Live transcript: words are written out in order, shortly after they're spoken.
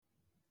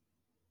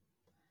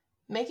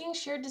Making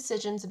shared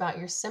decisions about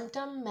your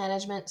symptom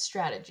management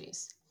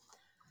strategies.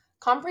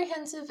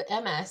 Comprehensive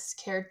MS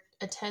care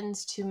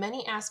attends to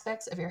many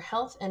aspects of your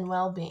health and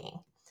well-being.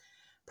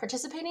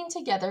 Participating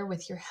together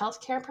with your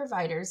healthcare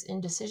providers in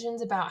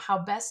decisions about how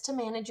best to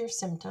manage your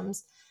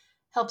symptoms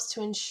helps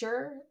to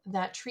ensure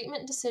that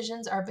treatment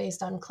decisions are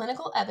based on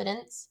clinical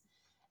evidence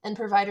and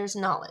providers'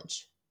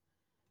 knowledge,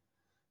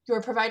 your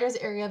provider's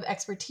area of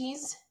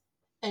expertise,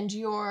 and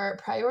your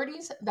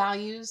priorities,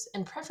 values,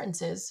 and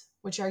preferences,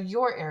 which are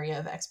your area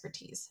of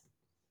expertise.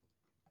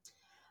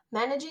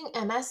 Managing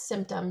MS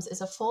symptoms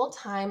is a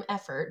full-time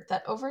effort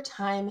that over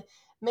time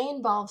may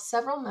involve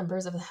several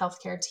members of the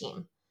healthcare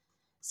team.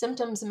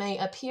 Symptoms may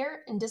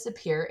appear and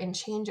disappear and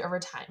change over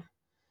time,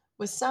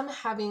 with some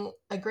having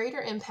a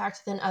greater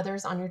impact than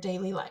others on your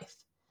daily life.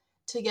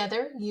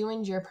 Together, you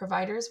and your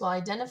providers will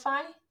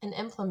identify and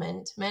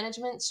implement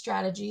management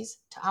strategies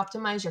to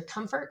optimize your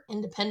comfort,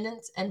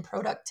 independence, and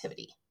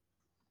productivity.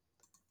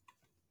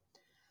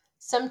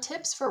 Some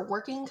tips for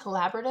working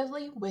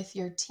collaboratively with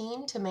your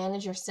team to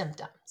manage your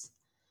symptoms.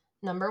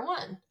 Number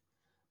 1,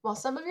 while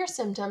some of your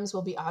symptoms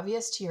will be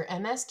obvious to your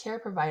MS care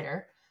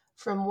provider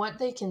from what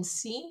they can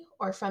see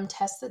or from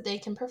tests that they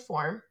can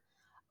perform,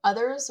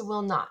 others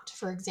will not.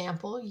 For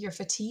example, your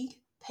fatigue,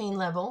 pain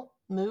level,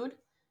 mood,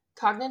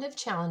 cognitive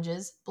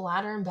challenges,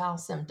 bladder and bowel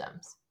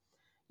symptoms.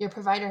 Your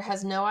provider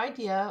has no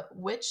idea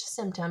which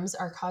symptoms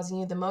are causing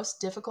you the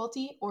most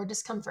difficulty or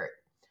discomfort,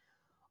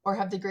 or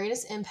have the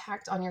greatest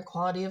impact on your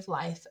quality of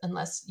life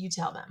unless you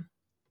tell them.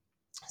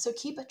 So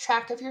keep a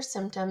track of your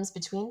symptoms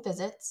between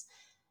visits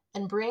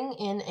and bring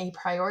in a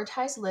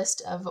prioritized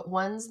list of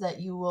ones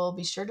that you will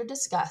be sure to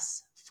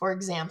discuss. For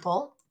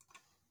example,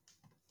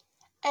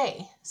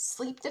 A,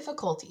 sleep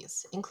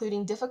difficulties,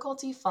 including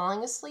difficulty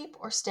falling asleep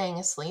or staying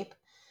asleep,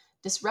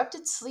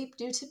 disrupted sleep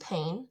due to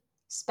pain,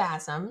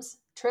 spasms,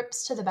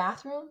 trips to the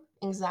bathroom,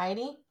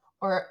 anxiety,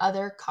 or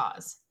other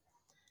cause.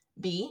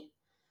 B,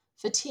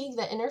 fatigue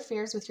that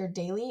interferes with your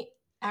daily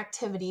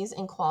activities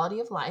and quality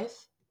of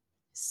life.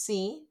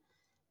 C,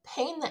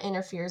 pain that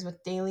interferes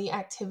with daily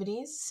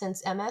activities.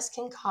 Since MS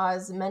can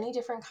cause many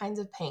different kinds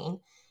of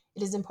pain,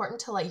 it is important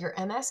to let your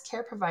MS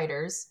care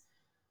providers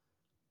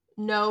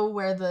know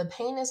where the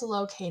pain is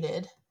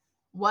located,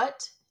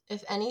 what,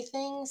 if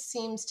anything,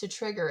 seems to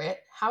trigger it,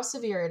 how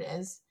severe it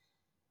is,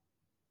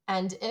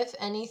 and if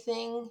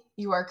anything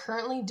you are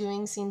currently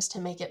doing seems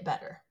to make it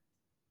better.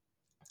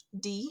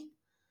 D,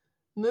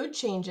 mood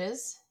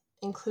changes,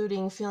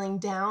 including feeling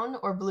down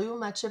or blue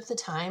much of the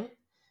time,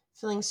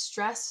 feeling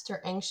stressed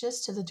or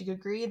anxious to the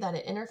degree that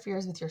it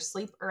interferes with your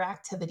sleep or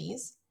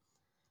activities,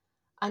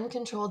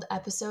 uncontrolled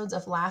episodes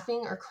of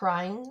laughing or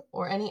crying,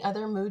 or any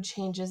other mood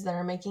changes that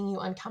are making you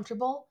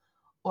uncomfortable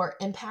or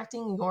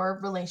impacting your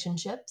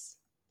relationships.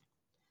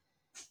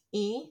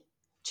 E,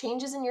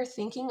 changes in your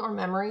thinking or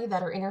memory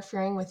that are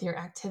interfering with your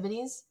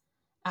activities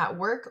at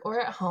work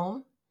or at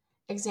home.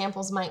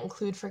 Examples might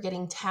include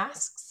forgetting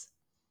tasks,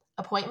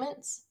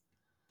 appointments,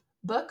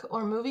 book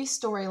or movie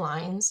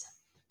storylines,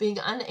 being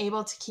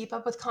unable to keep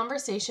up with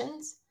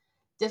conversations,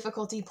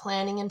 difficulty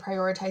planning and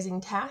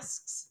prioritizing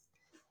tasks,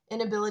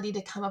 inability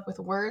to come up with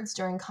words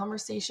during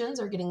conversations,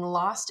 or getting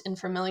lost in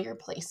familiar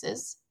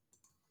places.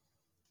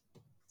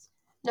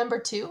 Number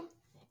 2,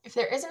 if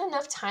there isn't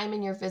enough time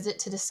in your visit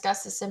to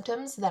discuss the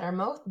symptoms that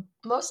are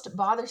most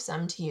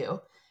bothersome to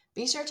you,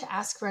 be sure to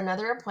ask for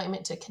another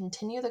appointment to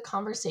continue the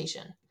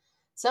conversation.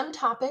 Some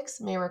topics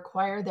may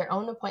require their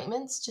own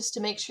appointments just to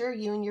make sure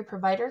you and your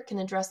provider can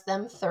address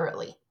them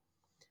thoroughly.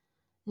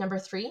 Number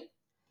 3,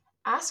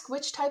 ask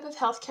which type of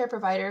healthcare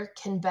provider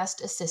can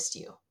best assist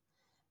you.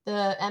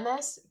 The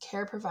MS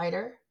care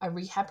provider, a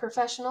rehab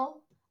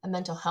professional, a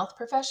mental health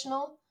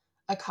professional,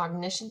 a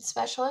cognition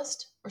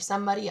specialist, or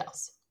somebody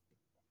else.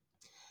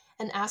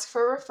 And ask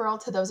for a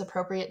referral to those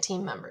appropriate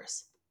team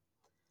members.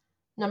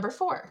 Number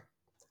 4,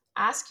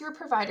 ask your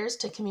providers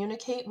to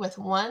communicate with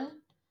one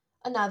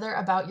another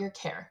about your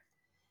care.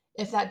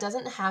 If that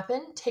doesn't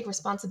happen, take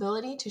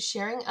responsibility to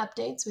sharing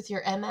updates with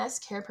your MS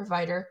care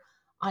provider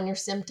on your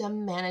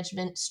symptom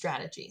management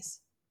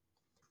strategies.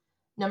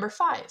 Number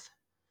 5,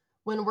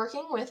 when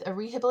working with a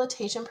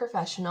rehabilitation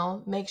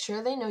professional, make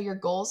sure they know your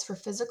goals for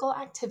physical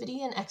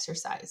activity and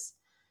exercise,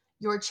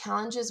 your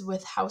challenges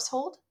with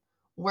household,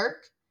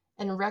 work,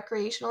 and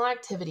recreational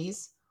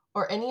activities,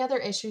 or any other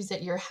issues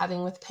that you're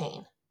having with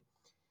pain.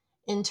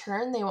 In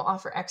turn, they will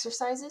offer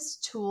exercises,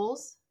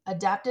 tools,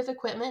 adaptive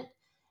equipment,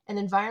 and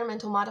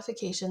environmental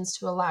modifications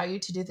to allow you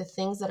to do the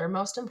things that are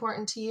most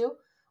important to you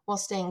while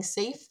staying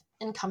safe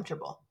and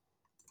comfortable.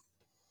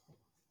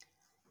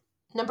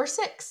 Number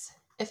 6,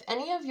 if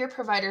any of your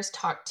providers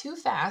talk too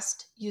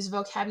fast, use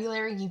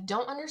vocabulary you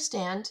don't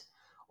understand,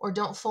 or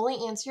don't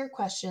fully answer your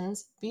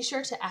questions, be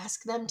sure to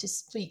ask them to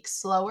speak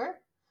slower,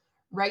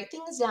 write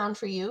things down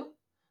for you,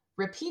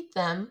 repeat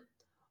them,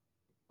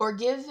 or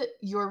give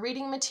your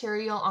reading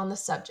material on the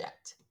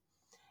subject.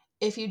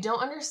 If you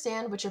don't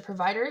understand what your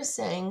provider is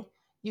saying,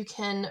 you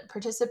can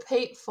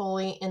participate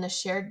fully in a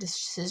shared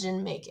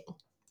decision making.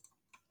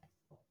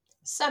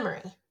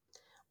 Summary.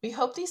 We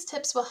hope these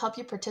tips will help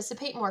you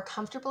participate more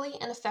comfortably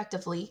and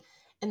effectively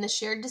in the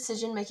shared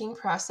decision-making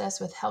process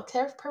with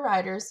healthcare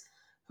providers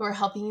who are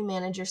helping you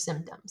manage your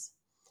symptoms.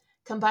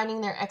 Combining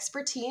their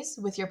expertise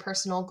with your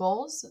personal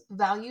goals,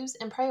 values,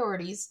 and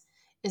priorities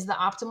is the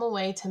optimal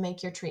way to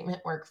make your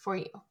treatment work for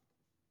you.